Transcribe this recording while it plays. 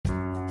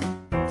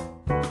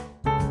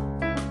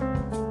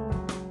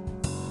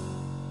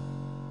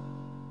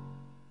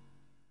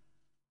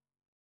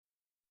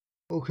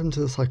Welcome to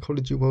the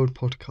Psychology World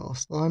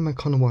podcast. I'm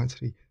Connor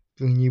Whiteley,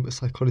 bringing you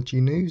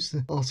psychology news,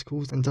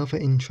 articles, and other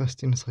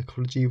interesting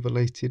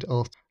psychology-related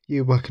articles.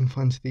 You can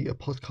find the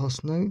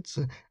podcast notes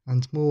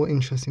and more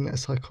interesting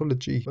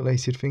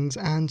psychology-related things,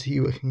 and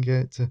you can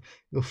get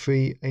your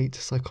free 8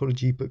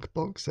 psychology book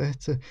box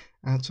set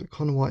at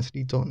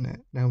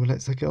connorwhiteley.net. Now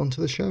let's get on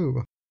to the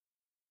show.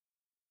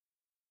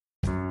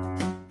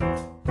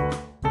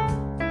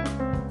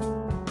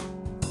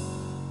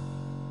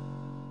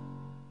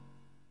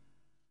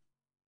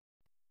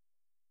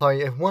 Hi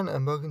everyone,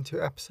 and welcome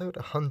to episode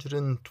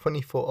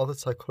 124 of the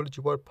Psychology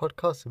World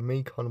podcast with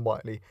me, Connor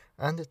Whiteley.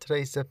 And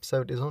today's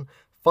episode is on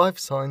 5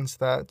 signs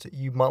that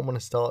you might want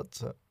to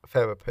start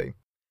therapy.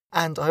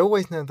 And I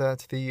always know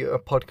that the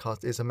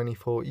podcast is mainly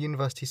for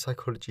university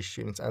psychology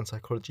students and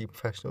psychology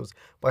professionals,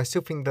 but I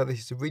still think that this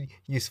is a really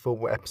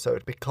useful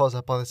episode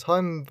because by the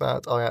time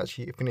that I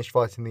actually finished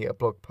writing the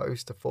blog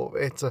post for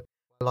it,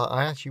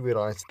 I actually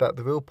realised that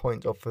the real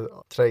point of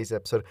today's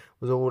episode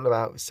was all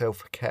about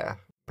self-care.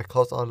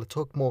 Because I'll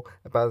talk more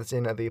about this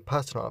in the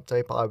personal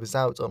update, but I was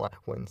out on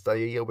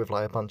Wednesday with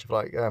a bunch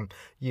of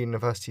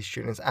university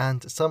students,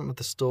 and some of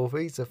the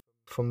stories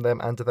from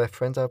them and their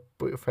friends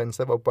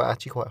that were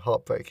actually quite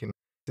heartbreaking.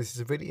 This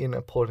is a really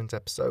important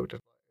episode,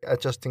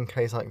 just in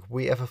case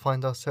we ever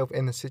find ourselves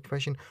in this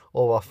situation,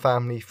 or our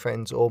family,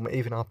 friends, or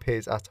even our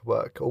peers at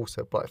work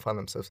also find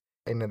themselves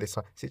in this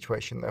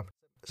situation though.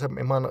 So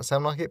it might not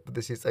sound like it, but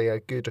this is a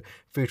good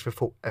food for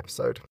thought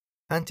episode.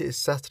 And it is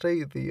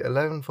Saturday, the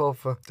 11th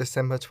of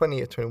December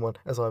 2021,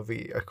 as I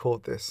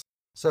record this.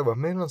 So we're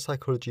moving on to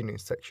psychology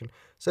news section.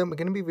 So we're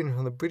going to be reading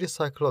from the British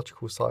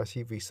Psychological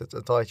Society Research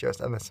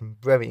Digest, and there's some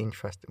very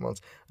interesting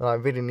ones. And I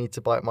really need to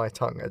bite my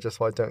tongue just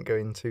so I don't go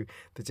into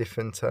the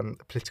different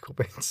political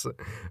bits.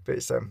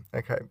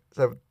 Okay,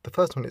 so the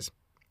first one is,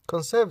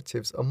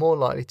 Conservatives are more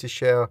likely to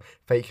share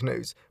fake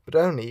news, but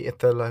only if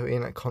they're low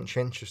in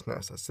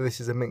conscientiousness. So this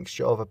is a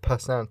mixture of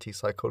personality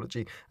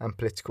psychology and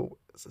political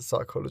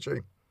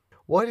psychology.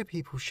 Why do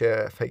people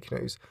share fake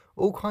news?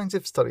 All kinds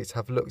of studies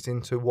have looked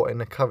into what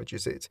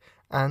encourages it,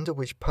 and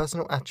which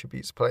personal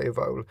attributes play a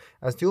role.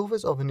 As the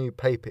authors of a new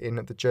paper in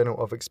the Journal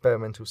of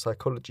Experimental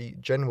Psychology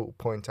General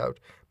point out,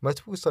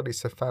 multiple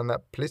studies have found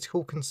that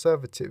political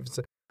conservatives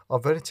are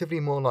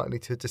relatively more likely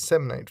to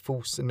disseminate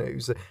false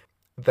news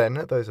than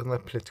those on the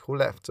political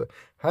left.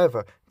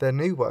 However, their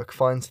new work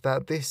finds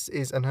that this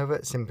is an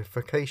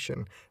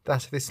oversimplification,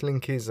 that this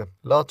link is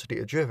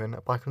largely driven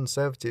by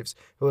conservatives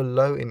who are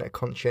low in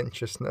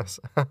conscientiousness.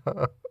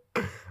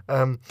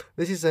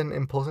 This is an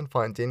important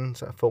finding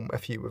for a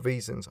few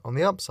reasons. On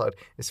the upside,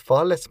 it's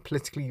far less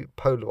politically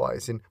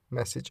polarising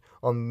message.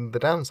 On the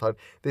downside,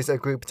 this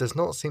group does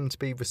not seem to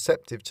be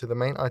receptive to the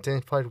main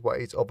identified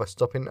ways of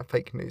stopping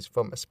fake news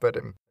from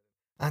spreading.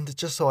 And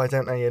just so I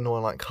don't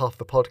annoy half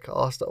the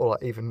podcast or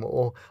even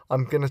more,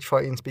 I'm going to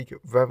try and speak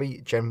very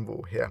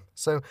general here.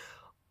 So,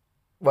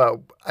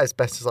 well, as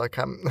best as I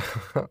can.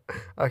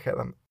 Okay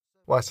then.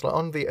 Right, so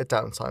on the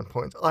downside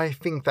point, I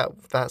think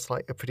that's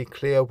a pretty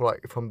clear,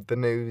 from the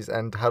news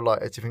and how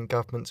different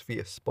governments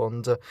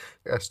respond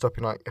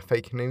stopping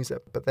fake news.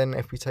 But then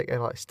if we take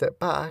a step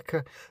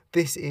back,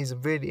 this is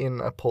really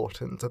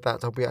important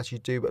that we actually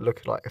do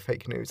look at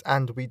fake news,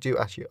 and we do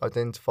actually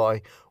identify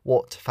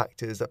what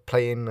factors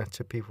play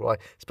into people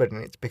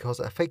spreading it,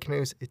 because fake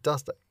news, it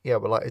does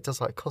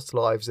cost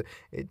lives,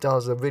 it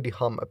does really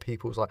harm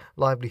people's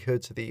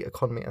livelihoods, the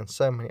economy, and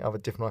so many other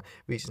different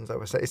reasons. I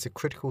would say it's a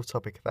critical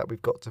topic that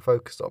we've got to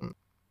focus on.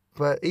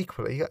 But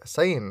equally,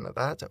 saying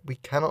that, we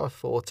cannot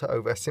afford to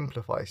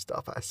oversimplify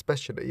stuff,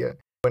 especially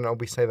when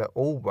we say that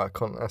all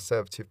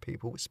conservative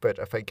people spread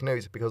fake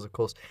news, because of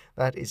course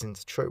that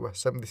isn't true.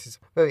 So this is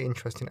very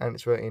interesting, and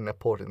it's very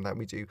important that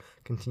we do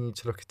continue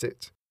to look at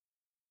it.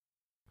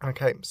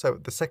 Okay, so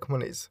the second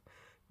one is,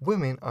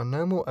 women are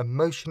no more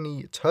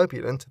emotionally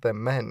turbulent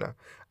than men.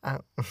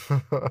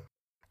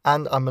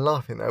 And I'm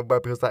laughing though,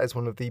 because that is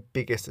one of the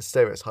biggest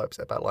stereotypes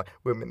about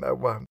women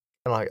though.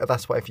 And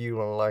that's why if you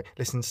want to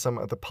listen to some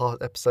of the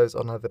past episodes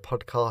on other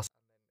podcasts,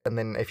 and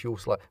then if you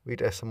also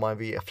read some of my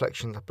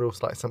reflections, but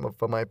also some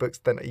of my books,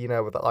 then you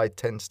know that I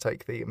tend to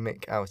take the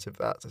mick out of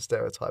that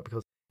stereotype,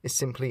 because it's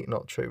simply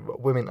not true.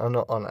 Women are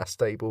not on a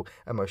stable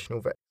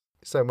emotional vector.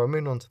 So we're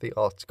moving on to the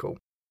article.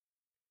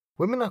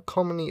 Women are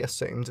commonly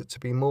assumed to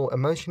be more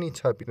emotionally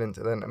turbulent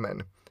than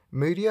men,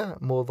 moodier,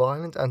 more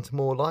violent, and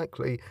more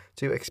likely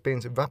to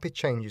experience rapid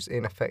changes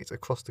in affect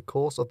across the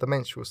course of the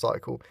menstrual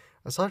cycle.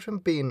 Aside from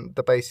being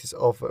the basis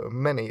of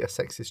many a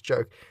sexist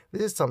joke,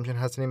 this assumption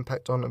has an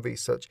impact on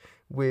research,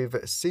 with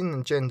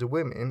cisgender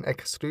women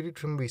excluded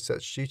from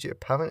research due to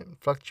apparent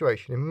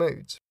fluctuation in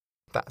moods.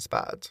 That's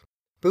bad.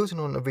 Building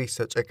on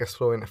research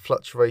exploring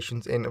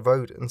fluctuations in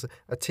rodents,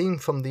 a team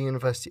from the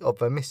University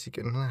of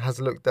Michigan has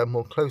looked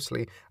more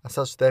closely at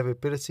such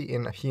variability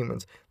in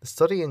humans. The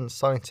study in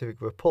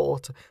Scientific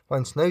Report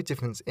finds no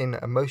difference in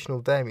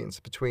emotional variance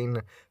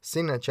between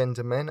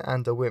cisgender men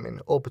and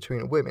women, or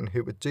between women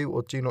who do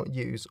or do not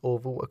use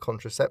oral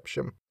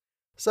contraception.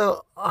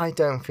 So I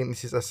don't think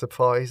this is a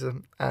surprise,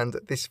 and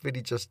this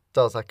really just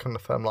does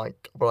confirm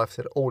what I've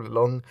said all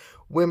along.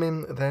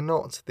 Women, they're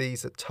not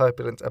these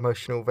turbulent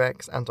emotional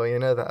wrecks, and I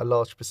know that a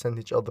large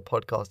percentage of the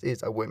podcast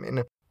is a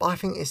women. But I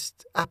think it's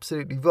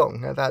absolutely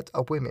wrong that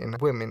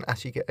women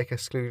actually get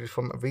excluded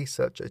from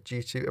research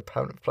due to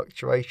apparent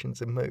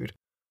fluctuations in mood.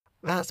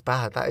 That's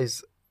bad.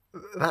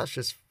 That's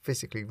just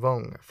physically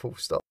wrong. Full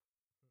stop.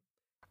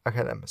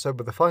 Okay then. So,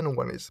 but the final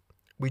one is,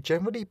 we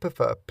generally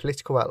prefer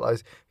political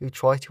allies who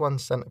try to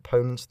understand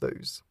opponents'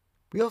 views.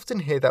 We often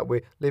hear that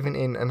we're living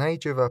in an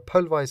age of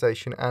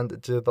polarisation and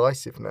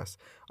divisiveness,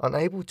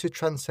 unable to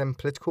transcend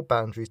political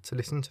boundaries to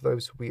listen to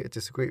those we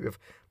disagree with.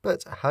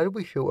 But how do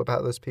we feel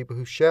about those people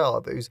who share our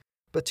views,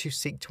 but who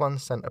seek to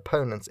understand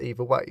opponents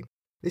either way?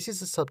 This is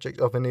the subject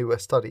of a new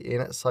study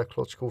in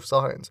psychological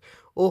science,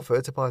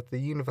 authored by the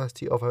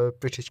University of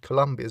British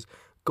Columbia's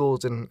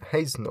Gordon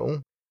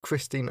Hasenall,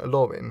 Christine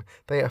Lorin.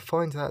 They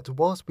find that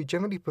whilst we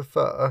generally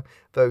prefer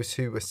those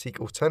who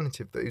seek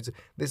alternative views,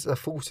 this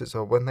forces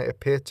when they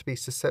appear to be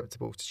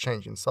susceptible to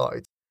changing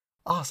sides.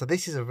 So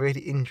this is a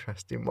really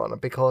interesting one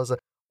because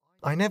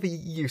I never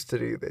used to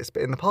do this,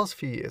 but in the past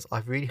few years, I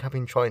really have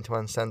been trying to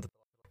understand the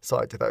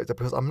side to those,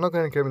 because I'm not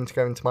going to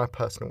go into my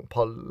personal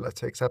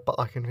politics, but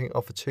I can think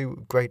of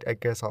two great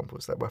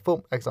examples that were.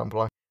 For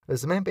example,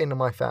 there's a member in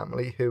my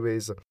family who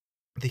is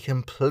the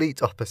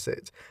complete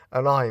opposite,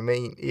 and I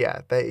mean,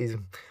 there is,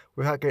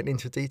 without getting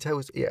into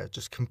details,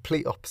 just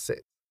complete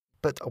opposite.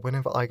 But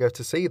whenever I go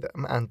to see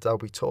them and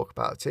we talk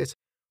about it,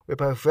 we're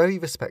both very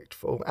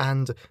respectful,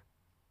 and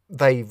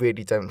they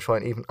really don't try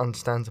and even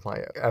understand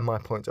my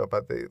point of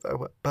view,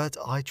 though. But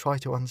I try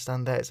to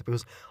understand theirs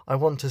because I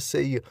want to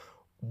see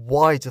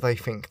why do they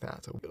think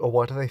that, or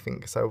why do they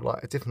think so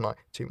different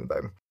to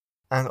them.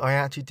 And I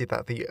actually did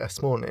that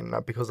this morning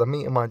because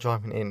me and my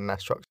driving in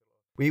instructor,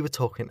 we were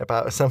talking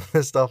about some of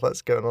the stuff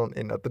that's going on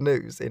in the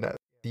news in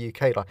the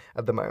UK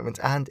at the moment,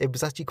 and it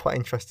was actually quite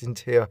interesting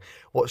to hear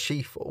what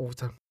she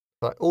thought.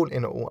 All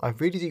in all, I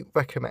really do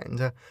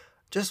recommend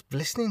just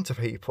listening to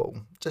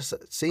people, just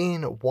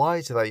seeing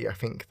why do they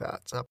think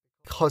that.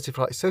 Because if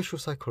social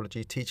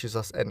psychology teaches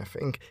us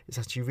anything, it's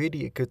actually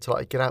really good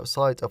to get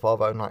outside of our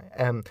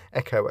own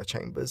echo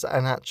chambers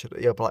and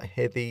actually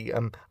hear the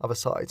other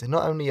side. And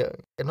not only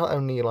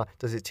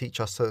does it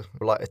teach us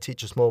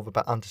more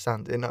about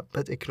understanding,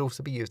 but it can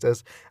also be used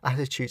as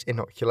attitude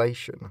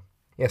inoculation.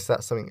 Yes,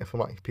 that's something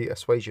from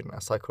persuasion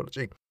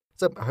psychology.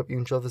 So I hope you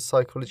enjoy the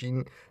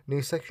psychology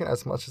news section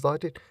as much as I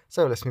did.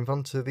 So let's move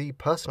on to the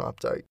personal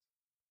update.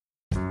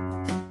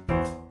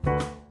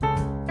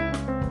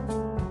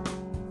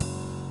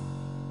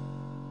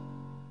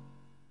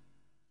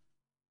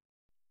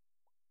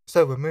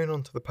 So we're moving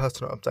on to the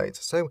personal update.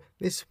 So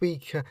this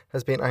week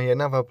has been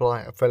another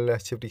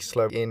relatively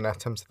slow in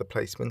terms of the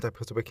placement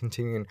because we're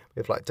continuing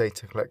with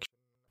data collection.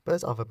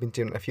 But I've been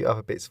doing a few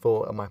other bits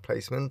for my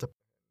placement.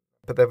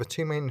 But there were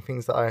two main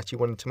things that I actually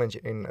wanted to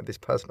mention in this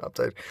personal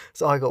update.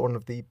 So I got one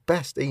of the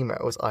best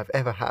emails I've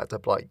ever had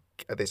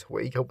this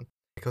week,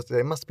 because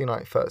it must be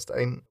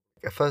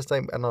Thursday,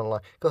 and I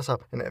got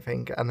up and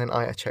everything, and then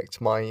I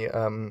checked my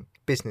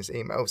business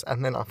emails,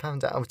 and then I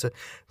found out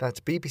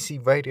that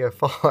BBC Radio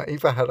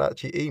 5 had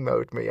actually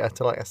emailed me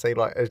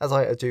to as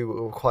I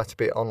do quite a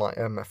bit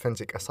on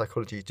forensic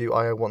psychology, do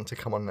I want to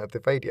come on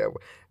the radio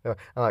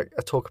and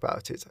talk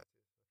about it.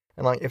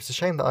 And it's a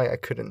shame that I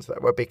couldn't,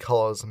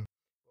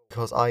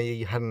 because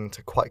I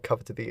hadn't quite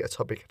covered the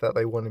topic that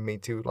they wanted me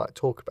to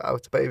talk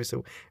about, but it was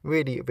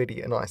really,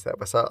 really nice there.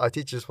 So I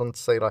did just want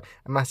to say a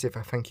massive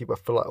thank you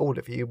for all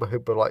of you who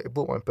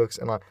bought my books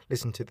and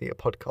listened to the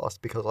podcast,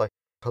 because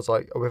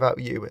without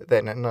you,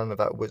 then none of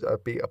that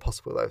would be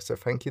possible though. So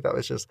thank you. That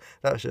was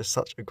just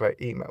such a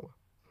great email.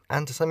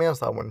 And something else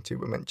that I wanted to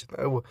mention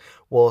though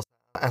was,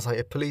 as I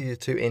alluded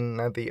to in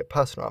the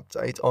personal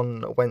update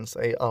on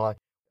Wednesday, I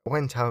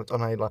went out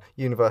on a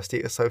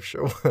university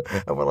social,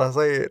 and when I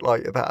say it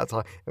like that,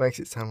 it makes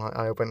it sound like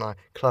I went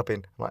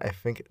clubbing,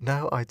 everything.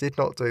 No, I did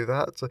not do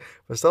that. So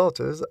for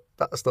starters,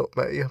 that's not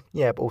me.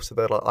 Yeah, but also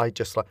that I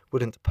just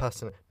wouldn't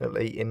personally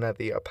in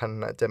the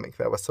pandemic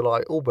there. So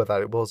all but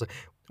that it was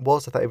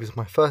that it was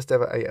my first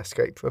ever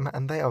escape room,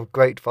 and they are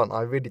great fun.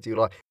 I really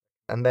do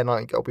and then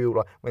we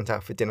all went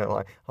out for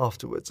dinner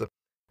afterwards.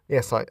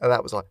 Yes,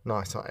 that was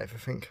nice,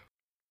 everything.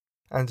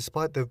 And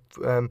despite the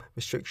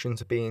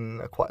restrictions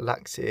being quite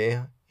lax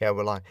here,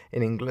 we're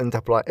in England,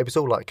 it was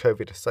all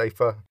COVID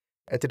safer.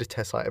 I did a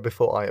test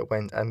before I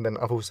went, and then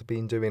I've also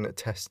been doing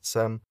tests.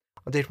 I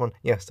did one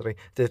yesterday,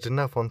 did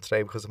another one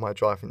today because of my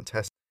driving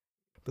test.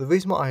 But the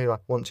reason why I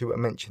want to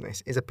mention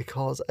this is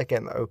because,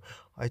 again though,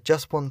 I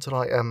just want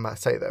to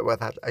say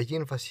that a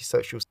university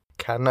socials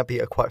can be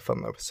quite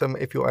fun though. So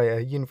if you're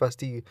a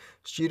university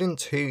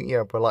student who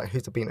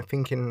who's been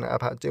thinking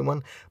about doing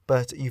one,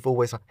 but you've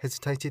always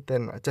hesitated,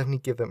 then definitely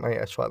give them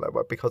a try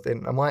though, because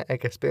in my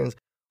experience,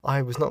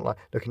 I was not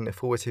looking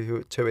forward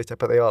to it,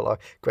 but they are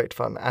great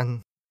fun.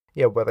 And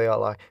they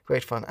are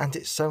great fun, and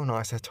it's so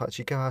nice to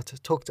actually go out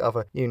to talk to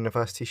other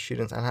university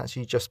students and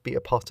actually just be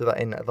a part of that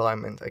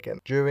environment again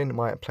during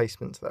my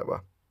placement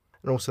there.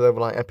 And also they were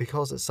like,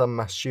 because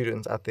some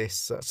students at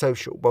this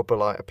social, were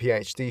like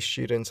PhD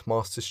students,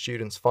 master's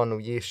students, final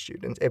year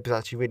students, it was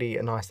actually really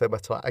nice they were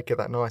to like, get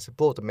that nice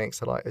broader mix.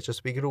 So like, it's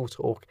just we could all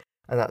talk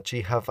and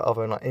actually have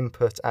other like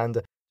input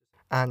and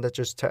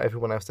just tell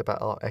everyone else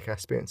about our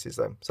experiences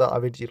though. So I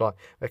really do like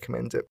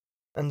recommend it.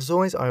 And as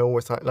always, I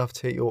always love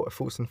to hear your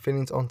thoughts and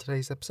feelings on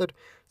today's episode.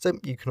 So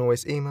you can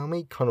always email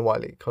me,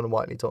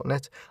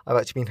 connorwhiteley@connorwhiteley.net. I've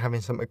actually been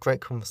having some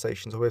great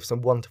conversations with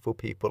some wonderful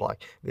people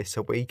like this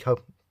week.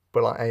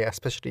 But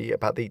especially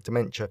about the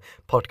dementia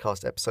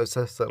podcast episodes.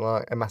 So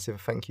like a massive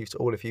thank you to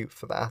all of you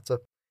for that.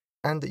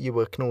 And you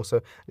can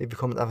also leave a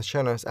comment at the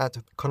show notes at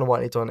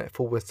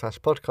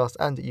connorwhiteley.net/podcast.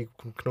 And you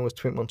can always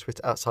tweet me on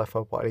Twitter at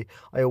sci-fi-whiteley.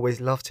 I always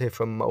love to hear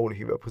from all of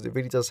you because it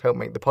really does help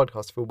make the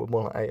podcast feel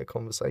more like a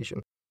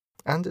conversation.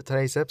 And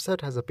today's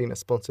episode has been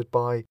sponsored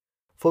by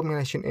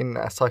Formulation in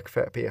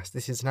Psychotherapy. Yes,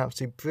 this is an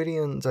absolutely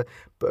brilliant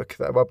book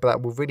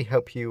that will really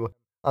help you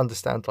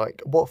understand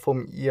like what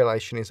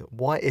formulation is,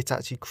 why it's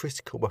actually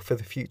critical for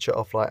the future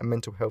of like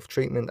mental health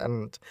treatment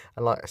and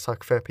like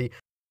psychotherapy.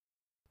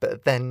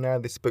 But then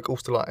this book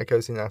also like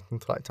goes in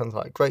into like tons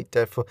of like great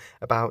depth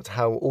about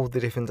how all the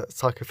different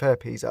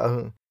psychotherapies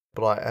are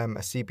like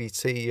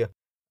CBT,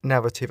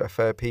 narrative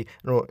therapy,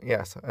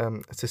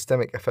 and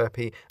systemic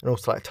therapy, and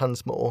also like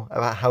tons more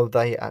about how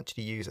they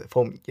actually use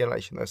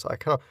formulation though. So I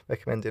cannot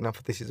recommend it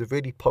enough. This is a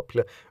really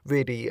popular,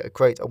 really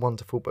great, a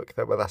wonderful book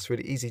though, where that's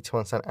really easy to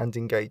understand and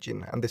engage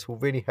in, and this will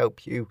really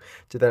help you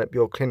develop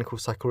your clinical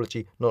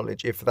psychology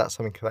knowledge if that's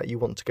something that you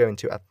want to go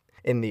into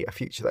in the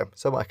future though.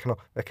 So I cannot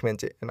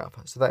recommend it enough.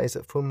 So that is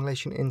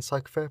Formulation in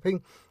Psychotherapy,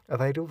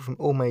 available from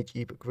all major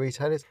ebook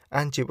retailers,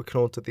 and you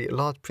can order the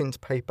large print,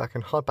 paperback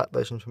and hardback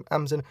versions from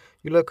Amazon,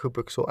 your local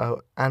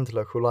bookstore and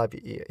local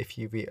library if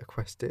you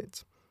request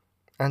it.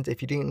 And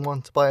if you didn't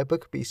want to buy a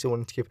book but you still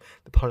wanted to give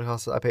the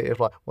podcast a bit of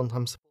like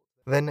one-time support,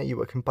 then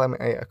you can buy me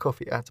a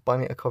coffee at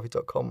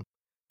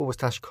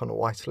buymeacoffee.com/Connor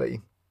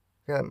Whiteley.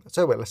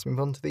 So let's move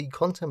on to the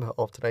content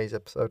of today's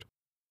episode.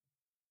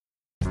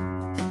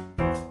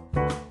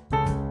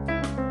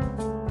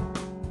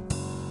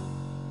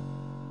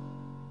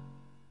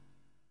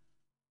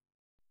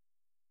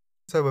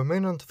 So we're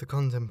moving on to the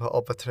content part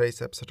of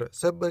today's episode.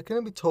 So we're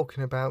going to be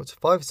talking about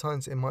 5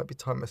 signs it might be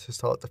time to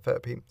start the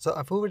therapy. So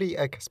I've already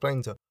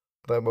explained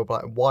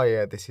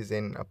why this is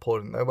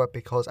important though,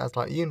 because as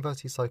like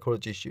university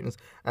psychology students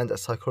and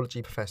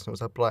psychology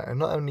professionals, not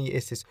only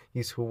is this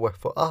useful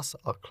for us,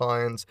 our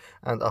clients,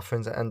 and our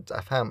friends and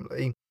our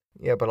family,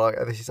 but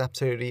this is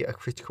absolutely a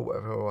critical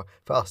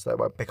for us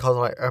though,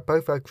 because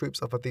both our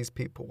groups of these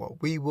people,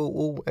 we will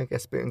all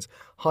experience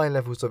high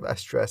levels of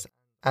stress.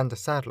 And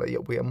sadly,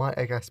 we might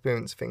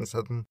experience things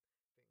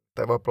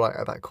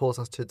that cause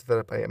us to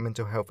develop a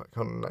mental health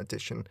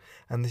condition.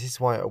 And this is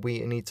why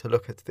we need to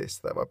look at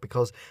this,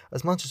 because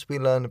as much as we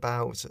learn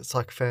about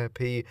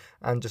psychotherapy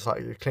and just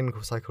like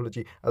clinical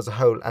psychology as a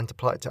whole and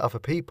apply it to other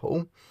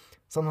people,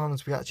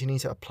 sometimes we actually need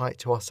to apply it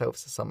to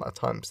ourselves some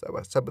times.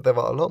 But there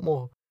are a lot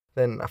more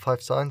than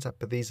 5 signs,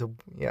 but these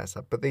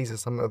are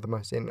some of the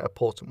most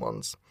important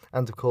ones.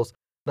 And of course,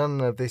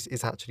 none of this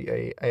is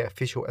actually a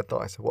official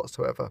advice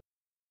whatsoever.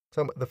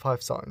 So the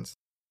 5 signs.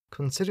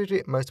 Considered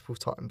it multiple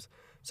times.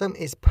 So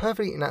it's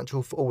perfectly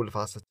natural for all of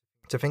us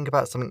to think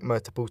about something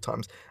multiple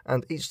times,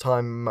 and each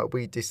time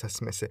we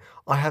dismiss it.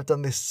 I have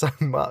done this so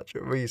much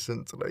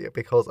recently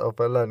because of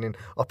a learning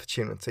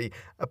opportunity,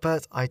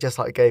 but I just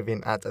gave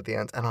in at the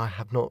end, and I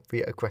have not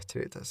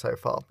regretted it so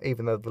far,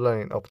 even though the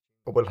learning opportunity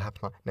will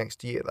happen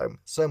next year though.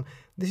 So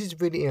this is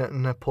really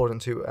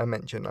important to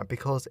mention,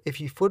 because if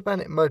you thought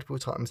about it multiple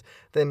times,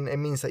 then it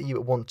means that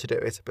you want to do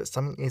it, but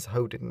something is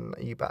holding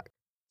you back.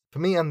 For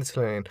me and this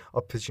learning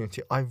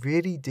opportunity, I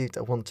really did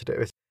want to do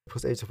it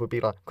because it would be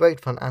great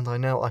fun and I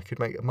know I could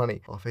make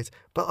money off it,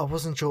 but I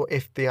wasn't sure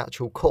if the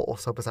actual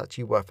course was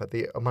actually worth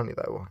the money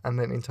though. And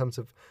then in terms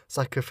of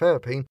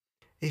psychotherapy,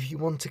 if you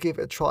want to give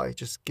it a try,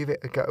 just give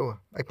it a go.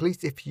 At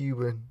least if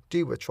you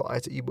do try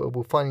it, you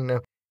will finally know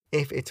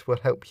if it will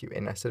help you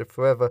instead of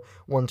forever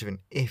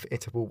wondering if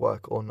it will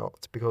work or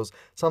not. Because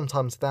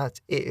sometimes that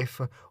if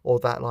or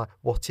that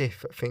what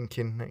if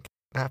thinking,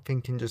 that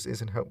thinking just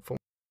isn't helpful.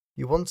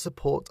 You want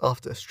support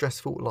after a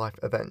stressful life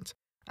event.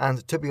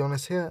 And to be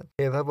honest here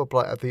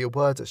the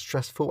words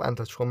stressful and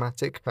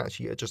traumatic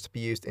actually are just to be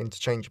used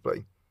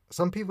interchangeably.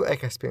 Some people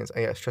experience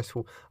a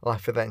stressful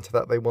life event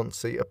that they want to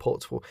see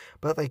support for,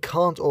 but they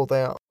can't or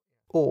they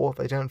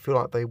don't feel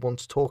like they want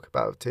to talk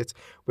about it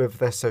with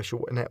their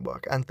social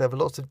network. And there are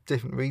lots of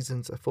different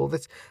reasons for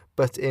this,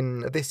 but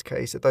in this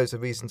case, those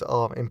reasons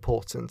are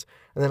important.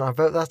 And then I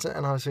wrote that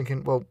and I was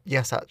thinking, well,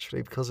 yes,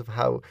 actually, because of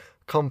how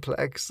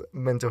complex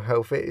mental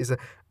health is,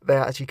 there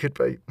actually could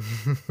be.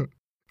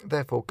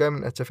 Therefore,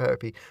 going to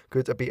therapy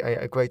could be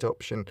a great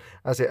option,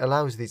 as it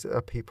allows these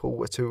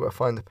people to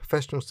find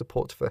professional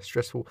support for their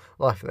stressful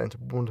life event,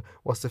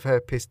 whilst the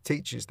therapist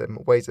teaches them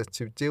ways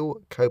to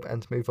deal, cope,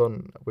 and move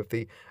on with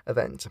the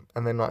event.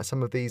 And then,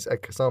 some of these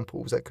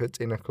examples that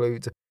could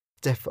include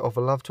death of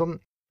a loved one,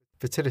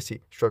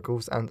 fertility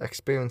struggles, and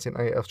experiencing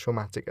a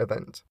traumatic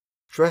event.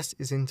 Stress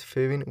is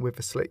interfering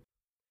with sleep.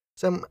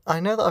 So I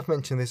know that I've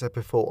mentioned this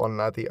before on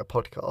the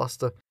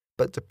podcast,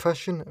 but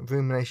depression,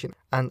 rumination,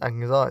 and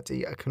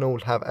anxiety can all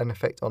have an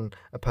effect on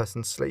a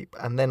person's sleep.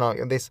 And then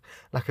this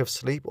lack of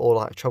sleep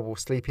or trouble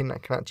sleeping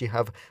that can actually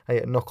have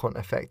a knock-on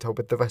effect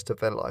with the rest of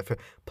their life,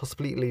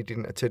 possibly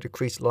leading to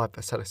decreased life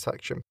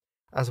satisfaction.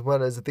 As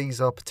well as these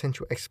are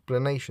potential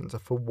explanations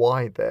for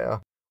why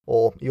their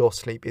or your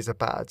sleep is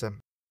bad.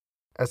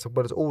 As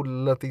well as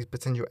all of these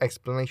potential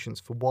explanations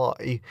for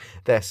why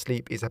their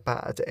sleep is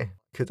bad, it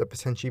could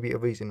potentially be a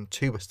reason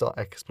to start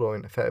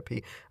exploring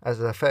therapy, as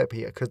a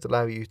therapy could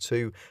allow you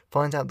to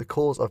find out the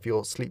cause of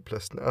your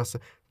sleeplessness,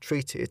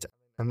 treat it,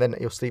 and then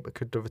your sleep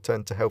could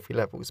return to healthy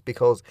levels,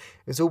 because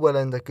it's all well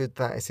and good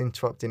that it's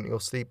interrupting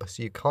your sleep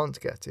so you can't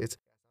get it.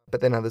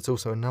 But then there's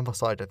also another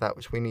side of that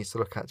which we need to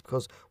look at,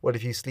 because what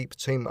if you sleep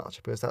too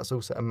much? Because that's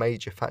also a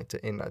major factor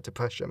in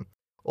depression,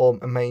 or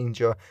a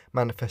major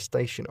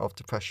manifestation of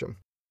depression.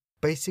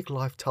 Basic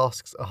life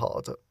tasks are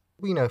hard.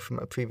 We know from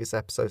previous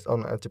episodes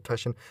on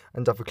depression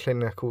and other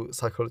clinical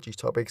psychology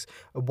topics,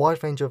 a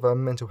wide range of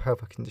mental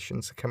health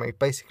conditions can make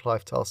basic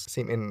life tasks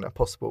seem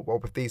impossible, well,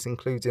 with these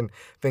including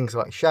things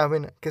like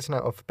showering, getting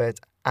out of bed,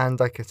 and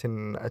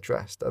getting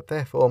dressed.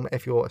 Therefore,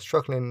 if you're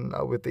struggling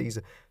with these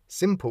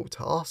simple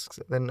tasks,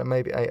 then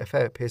maybe a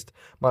therapist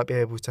might be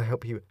able to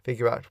help you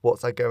figure out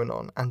what's going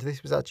on. And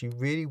this was actually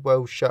really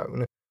well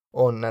shown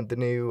on the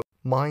new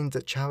Mind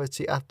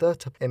charity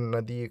advert in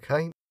the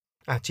UK.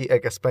 Actually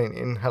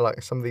explaining how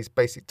some of these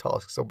basic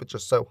tasks are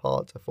just so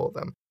hard for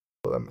them.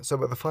 So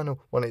the final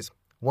one is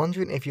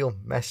wondering if you're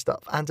messed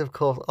up. And of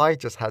course, I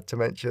just had to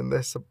mention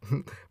this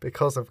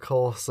because of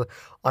course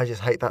I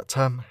just hate that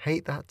term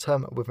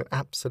with an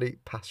absolute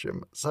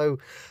passion. So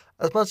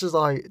as much as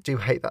I do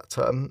hate that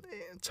term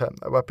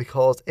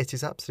because it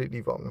is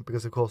absolutely wrong,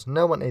 because of course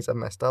no one is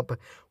messed up,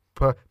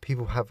 but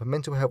people have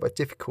mental health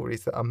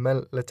difficulties that are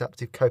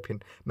maladaptive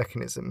coping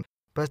mechanisms.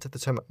 But the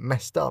term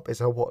messed up is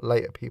what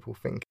later people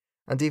think.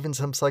 And even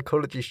some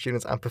psychology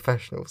students and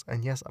professionals.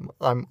 And yes,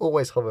 I'm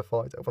always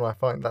horrified when I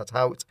find that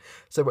out.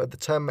 So the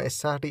term is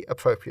sadly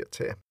appropriate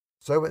here.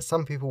 So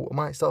some people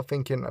might start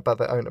thinking about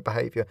their own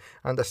behaviour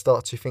and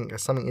start to think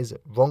that something is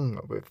wrong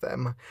with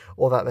them,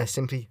 or that they're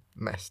simply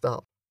messed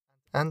up.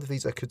 And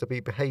these could be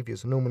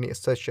behaviours normally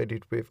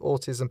associated with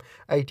autism,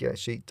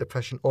 ADHD,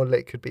 depression, or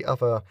it could be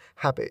other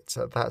habits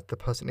that the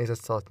person is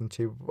starting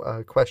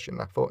to question.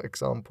 For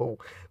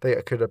example, they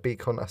could be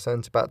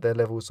concerned about their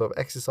levels of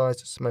exercise,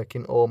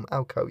 smoking, or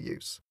alcohol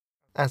use.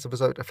 As a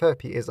result,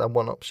 therapy is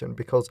one option,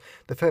 because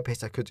the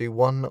therapist could do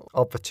one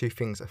of the two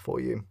things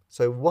for you.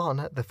 So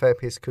one, the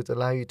therapist could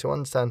allow you to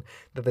understand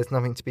that there's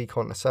nothing to be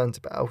concerned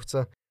about,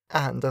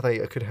 and they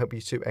could help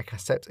you to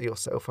accept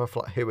yourself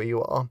for who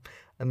you are.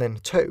 And then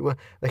two,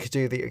 they could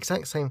do the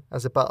exact same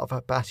as above,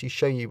 but actually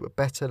show you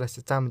better, less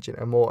damaging,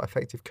 and more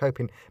effective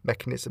coping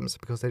mechanisms,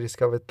 because they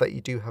discovered that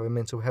you do have a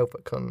mental health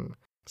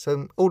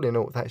So all in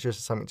all, that's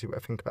just something to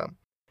think about.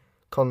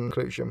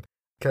 Conclusion.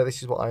 Okay,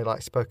 this is what I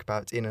spoke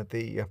about in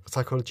the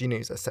psychology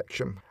news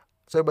section.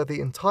 So the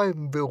entire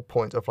real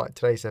point of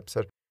today's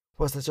episode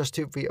was just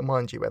to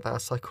remind you that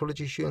as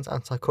psychology students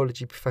and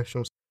psychology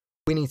professionals,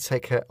 we need to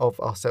take care of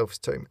ourselves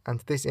too, and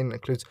this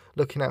includes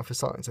looking out for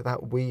signs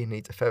that we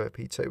need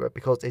therapy too,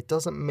 because it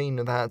doesn't mean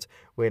that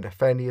we're the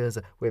failures,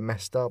 we're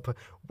messed up,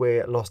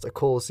 we're lost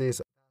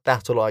causes,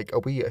 that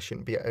we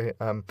shouldn't be a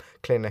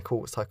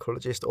clinical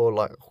psychologist, or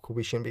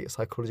we shouldn't be a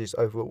psychologist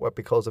overall,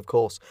 because of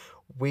course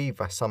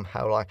we've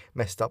somehow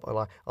messed up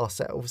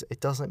ourselves. It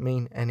doesn't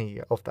mean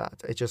any of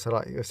that. It just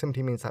it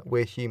simply means that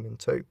we're human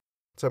too.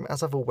 So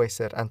as I've always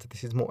said, and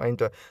this is more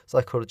aimed at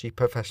psychology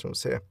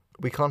professionals here,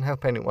 we can't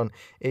help anyone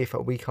if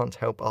we can't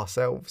help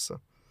ourselves.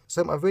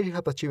 So I really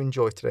hope that you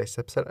enjoyed today's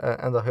episode,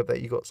 and I hope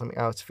that you got something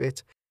out of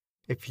it.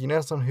 If you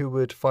know someone who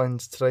would find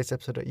today's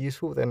episode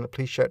useful, then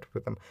please share it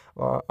with them.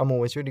 I'm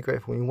always really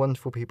grateful when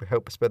wonderful people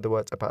help spread the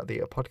word about the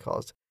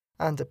podcast.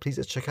 And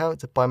please check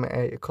out Buy Me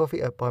a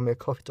Coffee at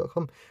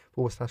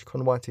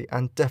buymeacoffee.com/Conwhitey,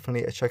 and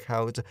definitely check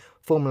out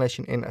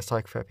Formulation in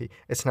Psychotherapy.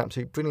 It's an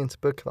absolute brilliant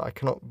book that I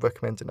cannot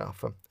recommend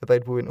enough.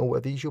 Available in all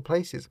of the usual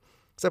places.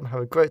 So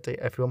have a great day,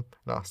 everyone,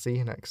 and I'll see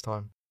you next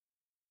time.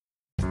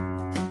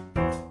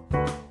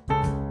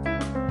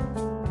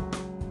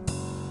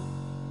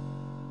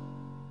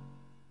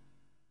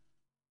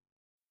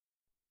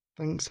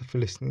 Thanks for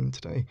listening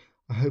today.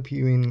 I hope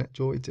you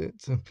enjoyed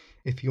it.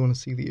 If you want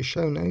to see the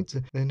show notes,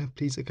 then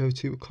please go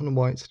to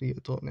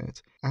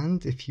conwhitely.net.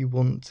 And if you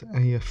want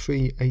a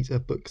free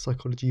 8-book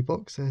psychology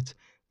box set,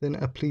 then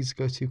please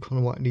go to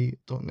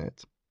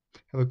conwhitely.net.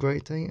 Have a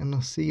great day, and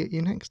I'll see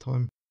you next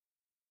time.